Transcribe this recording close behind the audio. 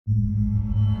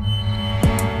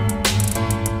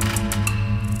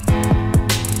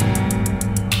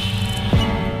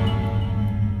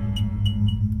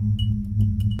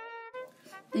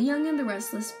The Young and the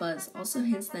Restless buzz also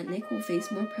hints that Nick will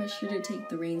face more pressure to take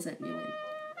the reins at Newman.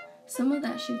 Some of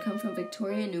that should come from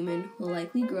Victoria Newman, who will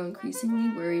likely grow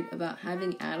increasingly worried about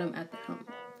having Adam at the helm.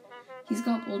 He's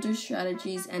got bolder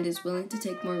strategies and is willing to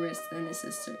take more risks than his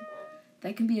sister.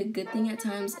 That can be a good thing at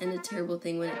times and a terrible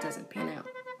thing when it doesn't pan out.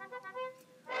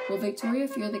 Will Victoria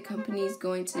fear the company is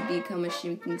going to become a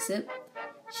shrinking ship?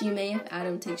 She may if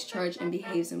Adam takes charge and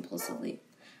behaves impulsively.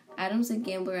 Adam's a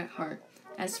gambler at heart,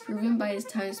 as proven by his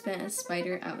time spent as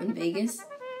Spider out in Vegas.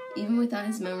 Even without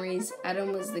his memories,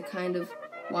 Adam was the kind of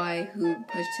Y who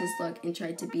pushed his luck and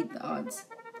tried to beat the odds.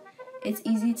 It's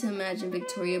easy to imagine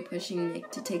Victoria pushing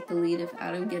Nick to take the lead if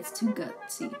Adam gets too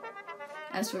gutsy.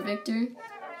 As for Victor,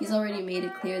 he's already made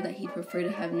it clear that he'd prefer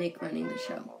to have Nick running the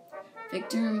show.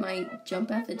 Victor might jump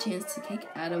at the chance to kick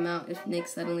Adam out if Nick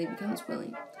suddenly becomes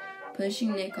willing.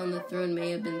 Pushing Nick on the throne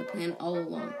may have been the plan all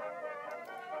along.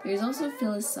 There's also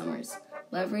Phyllis Summers,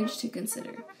 leverage to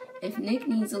consider. If Nick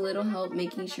needs a little help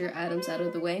making sure Adam's out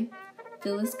of the way,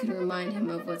 Phyllis could remind him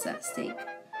of what's at stake.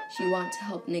 She wants to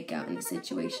help Nick out in a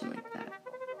situation like that.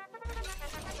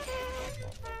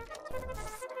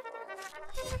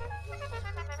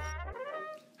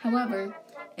 However,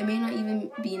 it may not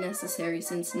even be necessary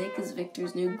since Nick is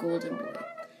Victor's new golden boy.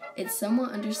 It's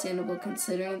somewhat understandable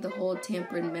considering the whole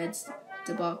tampered meds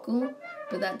debacle,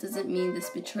 but that doesn't mean this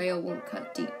betrayal won't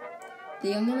cut deep. The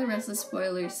Young and the Restless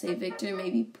spoilers say Victor may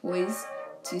be poised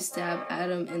to stab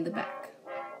Adam in the back.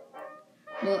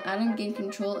 Will Adam gain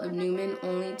control of Newman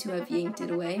only to have yanked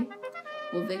it away?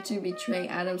 Will Victor betray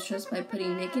Adam's trust by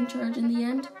putting Nick in charge in the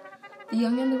end? The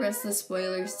Young and the Restless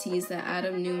spoilers tease that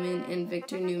Adam Newman and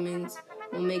Victor Newmans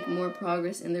will make more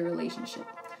progress in their relationship.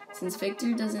 Since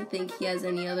Victor doesn't think he has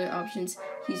any other options,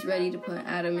 he's ready to put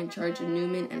Adam in charge of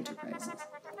Newman Enterprises.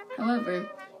 However,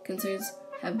 concerns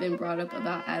have been brought up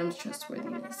about Adam's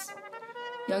trustworthiness.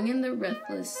 Young and the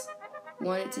Restless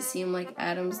want it to seem like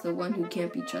Adam's the one who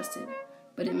can't be trusted,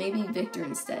 but it may be Victor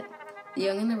instead. The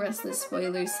Young and the Restless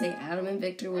spoilers say Adam and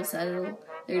Victor will settle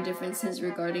their differences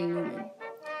regarding Newman.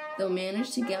 They'll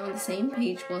manage to get on the same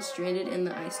page while stranded in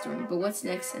the ice storm, but what's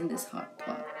next in this hot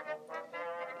plot?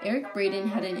 Eric Braeden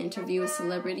had an interview with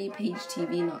Celebrity Page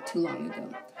TV not too long ago,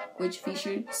 which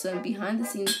featured some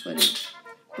behind-the-scenes footage.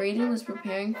 Braeden was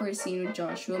preparing for a scene with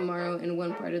Joshua Morrow in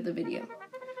one part of the video.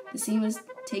 The scene was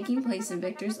taking place in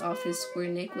Victor's office where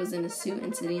Nick was in a suit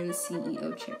and sitting in the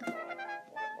CEO chair.